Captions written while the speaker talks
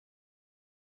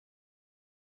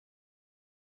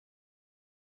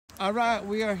All right,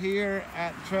 we are here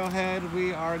at Trailhead.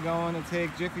 We are going to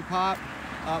take Jiffy Pop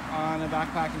up on a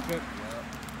backpacking trip,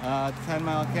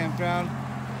 10-mile campground,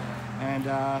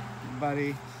 and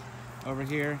buddy over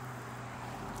here.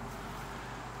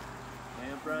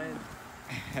 Hey, Brian.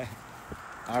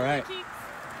 All right.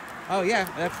 Oh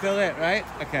yeah, that's still it, right?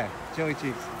 Okay, chili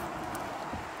cheeks,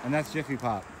 and that's Jiffy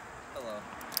Pop. Hello.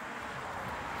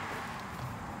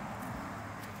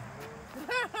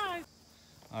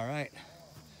 All right,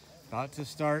 about to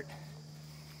start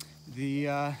the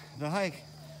hike.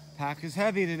 Pack is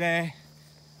heavy today.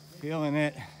 Feeling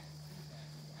it.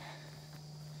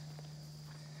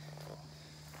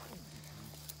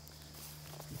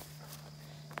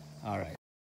 All right.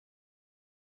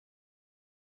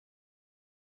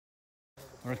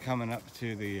 We're coming up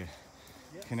to the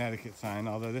Connecticut sign,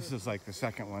 although this is like the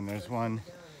second one. There's one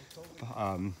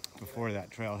before that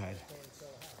trailhead.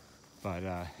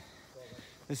 But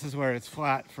this is where it's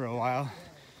flat for a while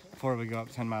before we go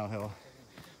up 10 Mile Hill.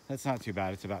 That's not too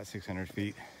bad. It's about 600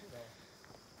 feet.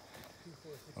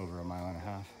 Over a mile and a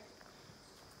half.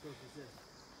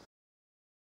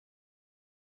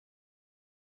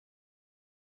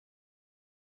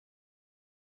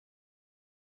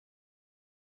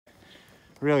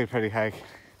 Really pretty hike,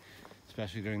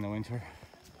 especially during the winter.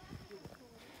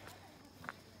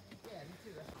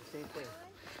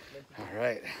 All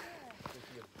right,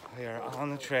 we are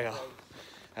on the trail.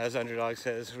 As Underdog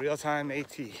says, real-time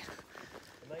AT.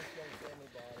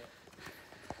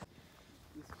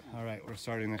 All right, we're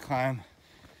starting the climb.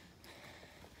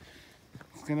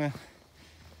 It's gonna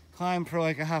climb for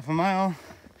like a half a mile.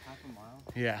 Half a mile?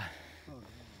 Yeah.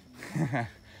 Oh,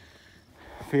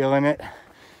 feeling it.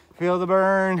 Feel the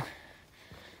burn.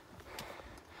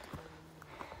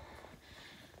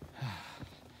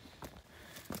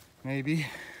 Maybe.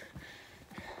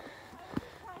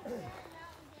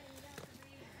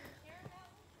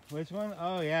 Which one?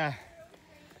 Oh yeah.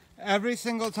 Every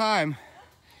single time.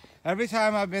 Every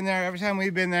time I've been there, every time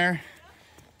we've been there,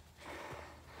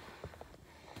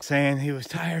 saying he was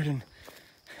tired, and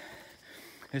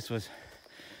this was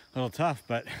a little tough,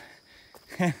 but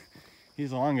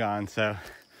he's long gone, so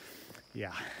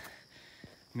yeah.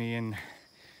 Me and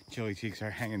Chili Cheeks are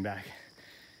hanging back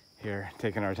here,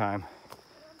 taking our time.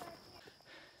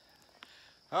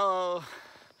 Oh,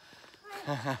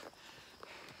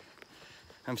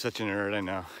 I'm such a nerd, I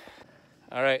know.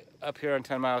 All right, up here on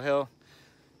 10 Mile Hill.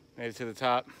 Made it to the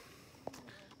top.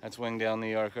 That's Wingdale, New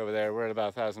York over there. We're at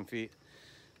about 1,000 feet.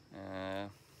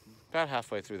 About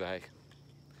halfway through the hike.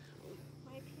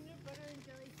 My peanut butter and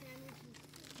jelly sandwich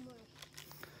is mush.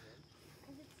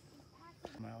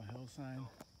 Mile Hill sign,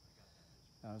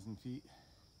 1,000 feet.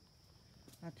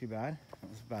 Not too bad. It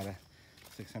was about a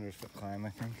 600-foot climb, I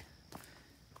think.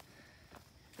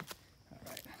 All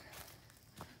right.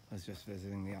 I was just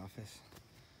visiting the office.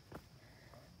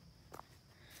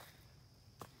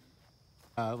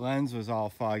 Lens was all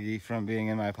foggy from being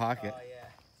in my pocket. Oh, yeah.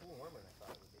 It's a little warmer than I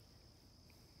thought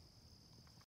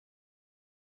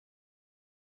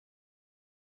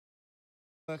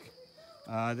it would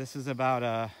be. Look, this is about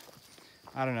I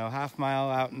don't know, half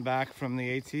mile out and back from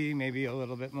the AT, maybe a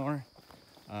little bit more,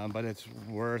 but it's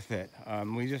worth it.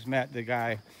 We just met the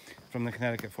guy from the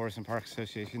Connecticut Forest and Park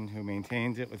Association who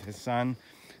maintains it with his son.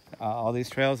 All these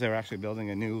trails, they were actually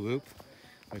building a new loop,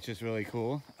 which is really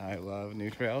cool. I love new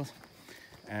trails.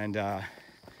 And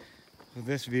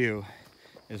this view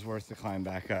is worth the climb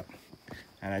back up.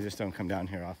 And I just don't come down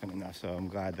here often enough, so I'm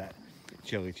glad that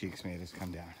Chili Cheeks made us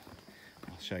come down.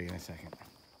 I'll show you in a second.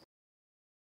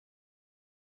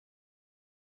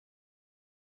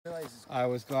 I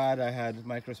was glad I had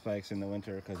microspikes in the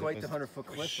winter because Quite it was the 100-foot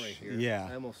cliff right here. Yeah.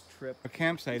 I almost tripped. Our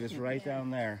campsite is right down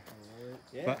there.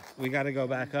 Yeah. But we got to go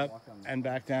back up and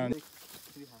back down.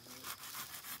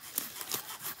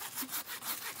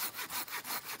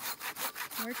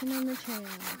 Working on the trail.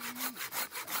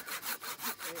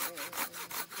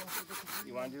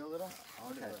 You want to do a little?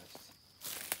 I'll do it.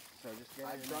 So just get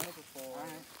I've done it before. All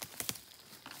right.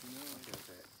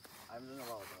 I've done it a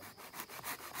while ago.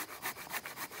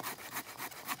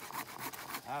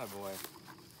 Attaboy.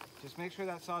 Just make sure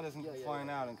that saw doesn't go flying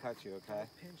out and cut you, okay?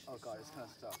 Oh god, it's kind of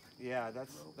stuck. Yeah,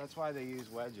 that's why they use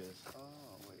wedges. Oh,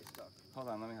 wait, it's stuck. Hold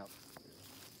on, let me help.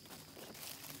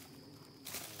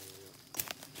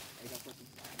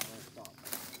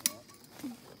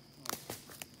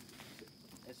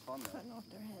 It's fun though. Cutting off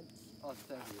their heads. Oh,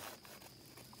 thank you.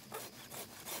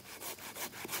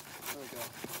 There we go.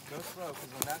 Go slow,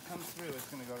 because when that comes through, it's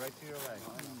going to go right to your leg.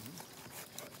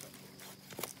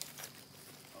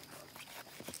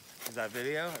 Is that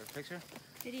video or picture?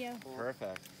 Video.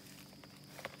 Perfect.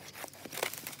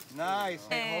 Nice.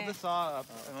 Hey, hold the saw up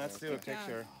and let's do a Good job.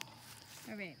 picture.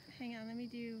 All right, hang on, let me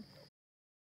do.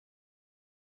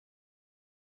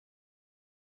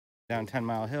 Down 10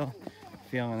 Mile Hill,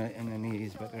 feeling it in the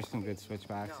knees, but there's some good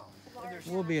switchbacks.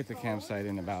 We'll be at the campsite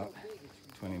in about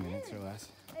 20 minutes or less.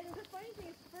 And the funny thing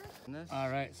is, first. All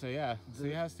right, so yeah,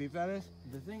 see how steep that is?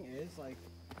 The thing is, like,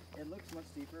 it looks much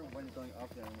steeper when you're going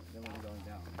up than when you're going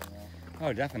down. You know?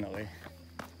 Oh, definitely.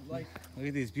 Like, Look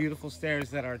at these beautiful stairs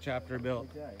that our chapter built.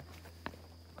 like that.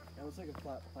 It looks like a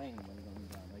flat plane when you're going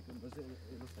down. Like, it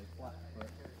looks like flat. But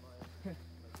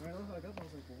when I looked up, I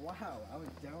was like, wow, I was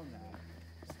down that.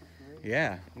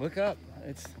 Yeah, look up.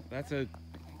 That's a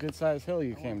good sized hill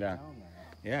you came down.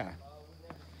 That. Yeah.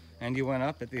 And you went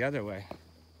up it the other way.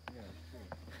 Yeah,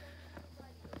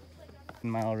 true.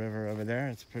 Mile River over there,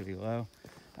 it's pretty low.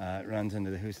 It runs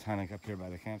into the Houstonic up here by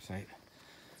the campsite.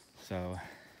 So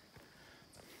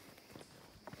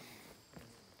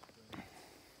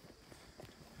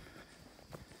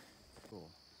Cool.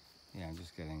 yeah, I'm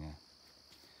just getting a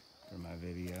for my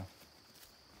video.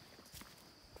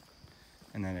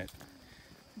 And then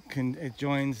it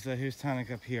joins the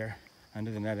Houstonic up here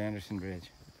under the Ned Anderson Bridge.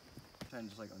 Kind of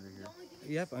just like under here.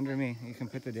 Yep, under me. You can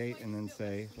put the date and then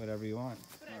say whatever you want.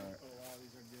 Alright.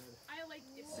 I like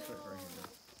it. I'll put it right here.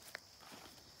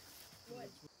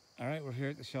 All right, we're here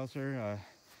at the shelter.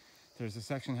 There's a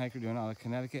section hiker doing all of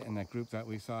Connecticut, and that group that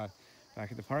we saw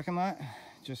back at the parking lot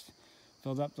just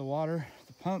filled up the water,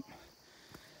 the pump,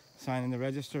 signing the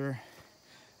register.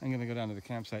 I'm gonna go down to the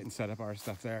campsite and set up our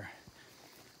stuff there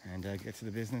and get to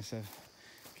the business of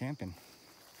camping.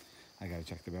 I gotta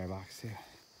check the bear box too.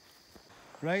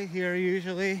 Right here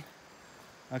usually.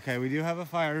 Okay, we do have a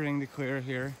fire ring to clear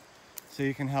here, so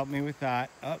you can help me with that.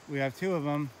 Oh, we have two of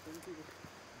them.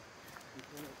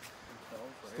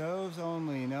 Stoves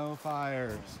only, no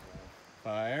fires.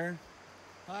 Fire,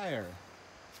 fire.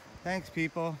 Thanks,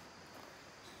 people.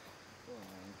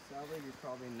 Sadly, you're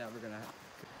probably never gonna.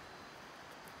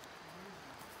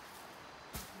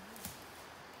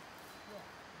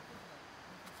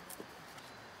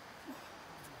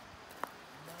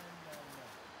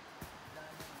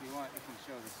 If you want, you can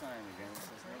show the sign again. It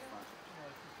says no fire.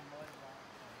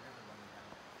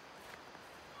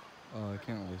 Oh, I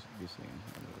can't really be seen.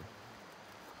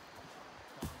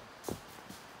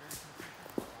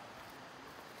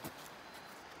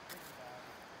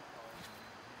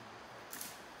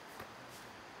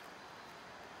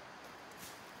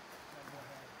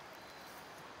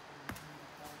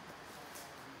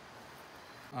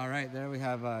 All right, there we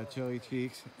have Chili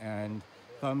Cheeks and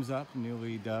Thumbs Up,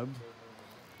 newly dubbed.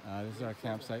 This is our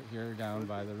campsite here down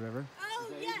by the river. Oh,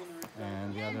 yes.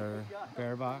 And the other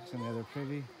bear box and the other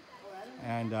privy.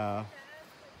 And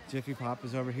Jiffy Pop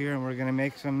is over here, and we're gonna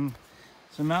make some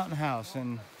Mountain House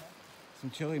and some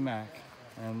chili mac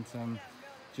and some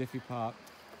Jiffy Pop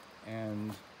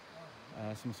and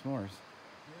some s'mores.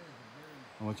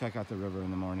 And we'll check out the river in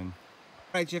the morning.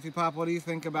 All right, Jiffy Pop, what do you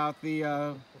think about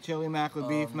the chili mac with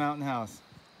beef Mountain House?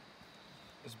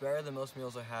 It's better than most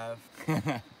meals I have. We'll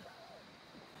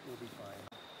be fine.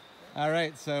 All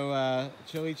right, so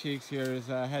Chili Cheeks here is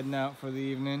heading out for the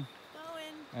evening.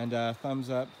 Going. And Thumbs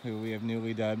Up, who we have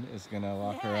newly dubbed, is gonna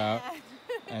walk her out.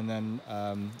 And then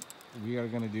we are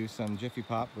gonna do some Jiffy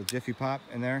Pop with Jiffy Pop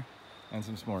in there and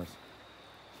some s'mores.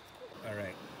 All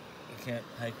right, you can't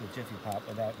hike with Jiffy Pop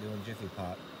without doing Jiffy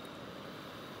Pop.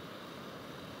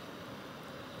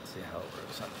 Let's see how it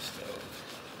works on the stove.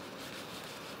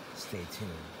 Stay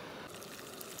tuned.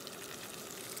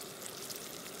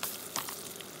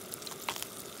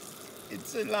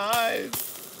 It's alive!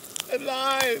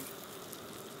 Alive!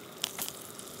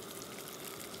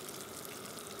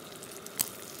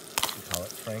 We call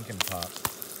it Frankenpop.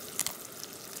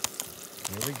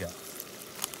 Here we go.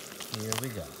 Here we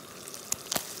go.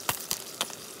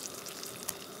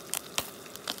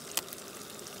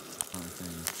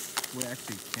 Wait,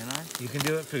 actually, can I? You can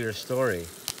do it for your story,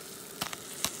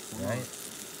 right?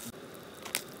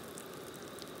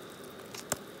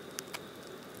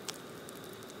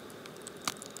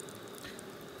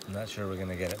 I'm not sure we're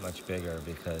gonna get it much bigger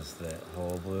because the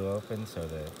hole blew open, so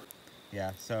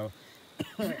yeah, so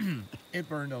it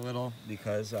burned a little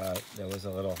because there was a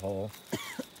little hole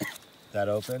that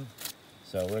opened.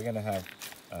 So we're gonna have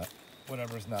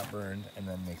whatever's not burned and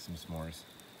then make some s'mores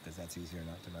because that's easier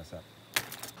not to mess up.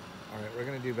 All right, we're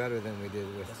gonna do better than we did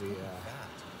with the.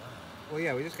 Well,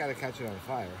 yeah, we just gotta catch it on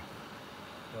fire.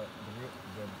 But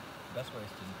the best way is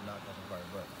to not catch on fire,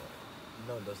 but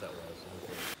no one does that well, so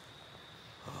hopefully.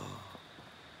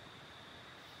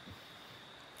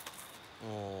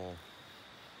 Oh.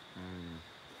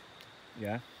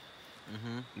 Yeah.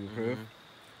 Mm-hmm. You approve?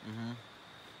 Mm-hmm.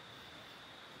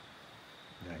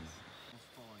 Nice.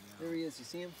 There he is. You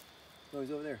see him? Oh,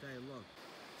 he's over there. Hey, look.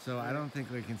 So I don't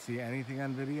think we can see anything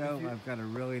on video. I've got a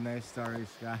really nice starry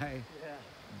sky. Yeah.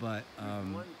 But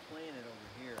one planet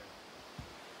over here.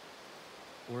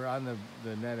 we're on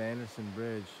the Ned Anderson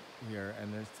Bridge here,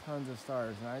 and there's tons of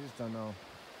stars, and I just don't know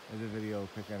if the video will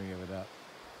pick any of it up.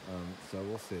 So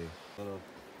we'll see. Little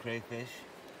crayfish.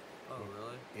 Oh,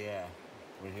 really? Yeah.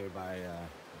 We're here by the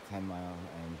 10 Mile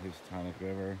and Housatonic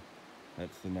River.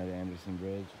 That's the Ned Anderson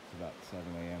Bridge. It's about 7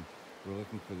 a.m. We're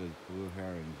looking for the blue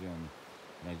heron, Jim.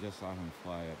 And I just saw him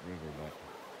fly upriver, but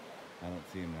I don't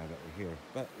see him now that we're here.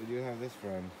 But we do have this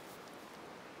friend.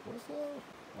 What's up?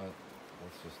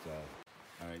 That's just,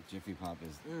 all right, Jiffy Pop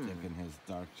is dipping his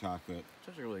dark chocolate It's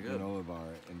actually really good. granola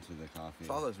bar into the coffee. It's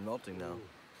all that's melting now.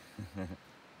 That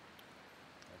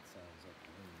sounds like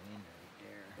a win-win right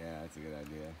there. Yeah, that's a good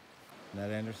idea.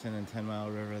 Ned Anderson and 10 Mile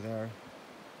River there.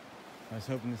 I was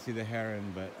hoping to see the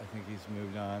heron, but I think he's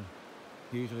moved on.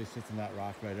 He usually sits in that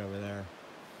rock right over there.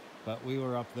 But we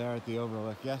were up there at the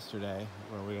overlook yesterday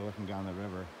where we were looking down the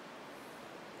river.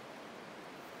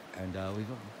 And we've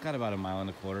got about 1.25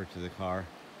 miles to the car,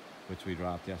 which we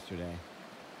dropped yesterday.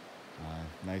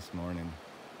 Nice morning.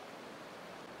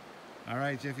 All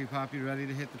right, Jiffy Pop, you ready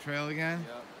to hit the trail again?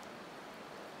 Yep.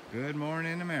 Good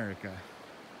morning, America.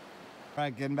 All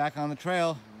right, getting back on the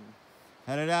trail.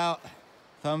 Headed out.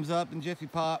 Thumbs up and Jiffy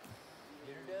Pop.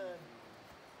 Get her done.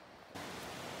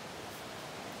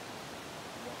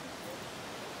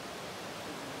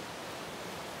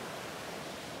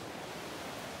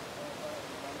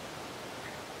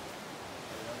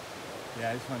 Yeah,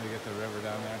 I just wanted to get the river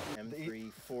down there.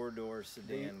 M3 4-door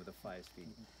sedan with a 5-speed.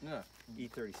 Yeah.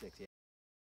 E36, yeah.